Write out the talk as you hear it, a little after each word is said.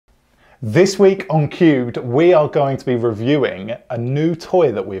This week on Cubed, we are going to be reviewing a new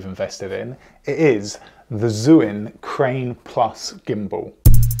toy that we've invested in. It is the Zhiyun Crane Plus gimbal.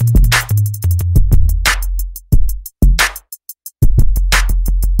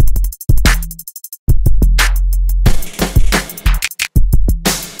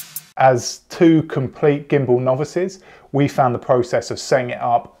 As two complete gimbal novices, we found the process of setting it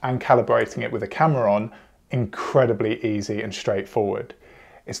up and calibrating it with a camera on incredibly easy and straightforward.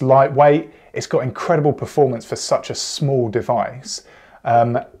 It's lightweight, it's got incredible performance for such a small device.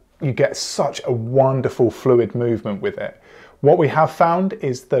 You get such a wonderful fluid movement with it. What we have found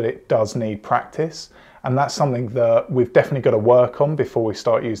is that it does need practice, and that's something that we've definitely got to work on before we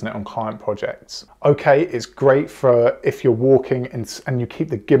start using it on client projects. Okay, it's great for if you're walking and you keep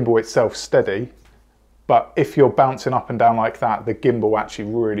the gimbal itself steady, but if you're bouncing up and down like that, the gimbal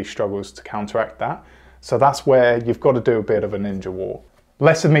actually really struggles to counteract that. So that's where you've got to do a bit of a ninja walk.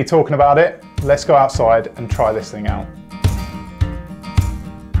 Less of me talking about it, let's go outside and try this thing out.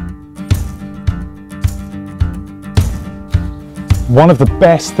 One of the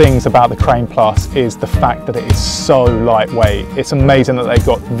best things about the Crane Plus is the fact that it is so lightweight. It's amazing that they've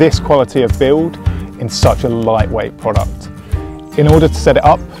got this quality of build in such a lightweight product. In order to set it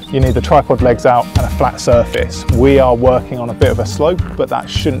up, you need the tripod legs out and a flat surface. We are working on a bit of a slope, but that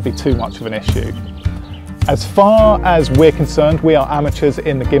shouldn't be too much of an issue. As far as we're concerned, we are amateurs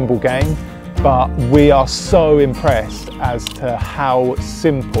in the gimbal game, but we are so impressed as to how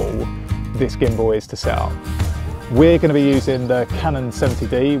simple this gimbal is to set up. We're going to be using the Canon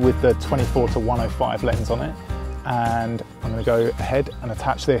 70D with the 24-105 lens on it, and I'm going to go ahead and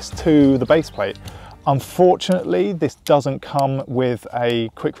attach this to the base plate. Unfortunately, this doesn't come with a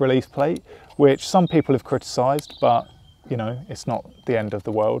quick release plate, which some people have criticised, but you know, it's not the end of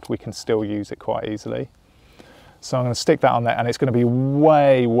the world. We can still use it quite easily. So I'm going to stick that on there, and it's going to be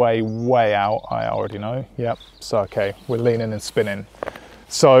way, way, way out. I already know. Yep. So okay, we're leaning and spinning.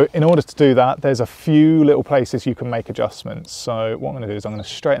 So in order to do that, there's a few little places you can make adjustments. So what I'm going to do is I'm going to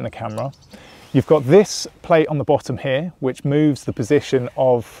straighten the camera. You've got this plate on the bottom here, which moves the position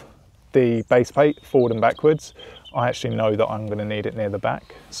of the base plate forward and backwards. I actually know that I'm going to need it near the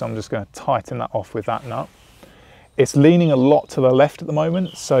back, so I'm just going to tighten that off with that nut. It's leaning a lot to the left at the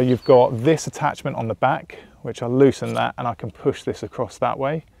moment, so you've got this attachment on the back, which I'll loosen that and I can push this across that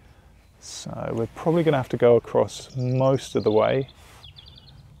way. So we're probably going to have to go across most of the way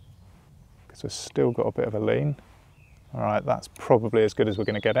because we've still got a bit of a lean. All right, that's probably as good as we're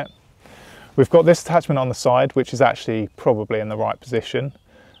going to get it. We've got this attachment on the side, which is actually probably in the right position.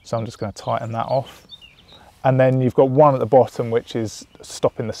 So I'm just going to tighten that off. And then you've got one at the bottom, which is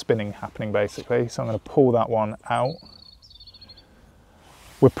stopping the spinning happening basically. So I'm going to pull that one out.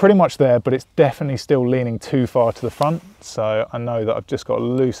 We're pretty much there, but it's definitely still leaning too far to the front. So I know that I've just got to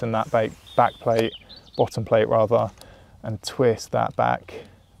loosen that back plate, bottom plate rather, and twist that back.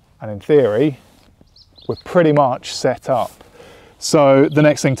 And in theory, we're pretty much set up. So the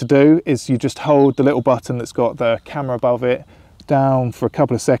next thing to do is you just hold the little button that's got the camera above it down for a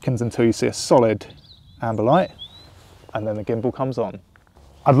couple of seconds until you see a solid amber light, and then the gimbal comes on.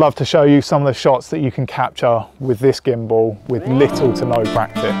 I'd love to show you some of the shots that you can capture with this gimbal with little to no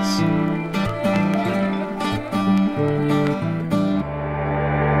practice.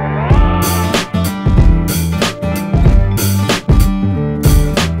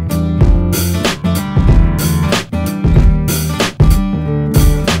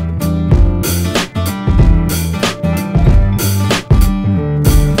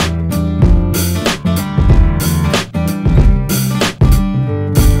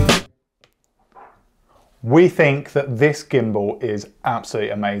 We think that this gimbal is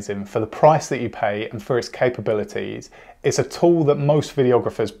absolutely amazing. For the price that you pay and for its capabilities, it's a tool that most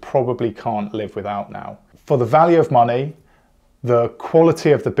videographers probably can't live without now. For the value of money, the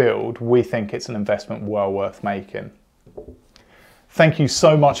quality of the build, we think it's an investment well worth making. Thank you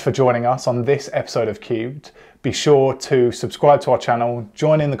so much for joining us on this episode of Cubed. Be sure to subscribe to our channel,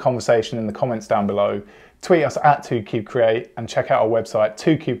 join in the conversation in the comments down below, tweet us at 2CubeCreate, and check out our website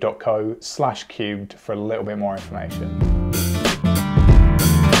 2cube.co/cubed for a little bit more information.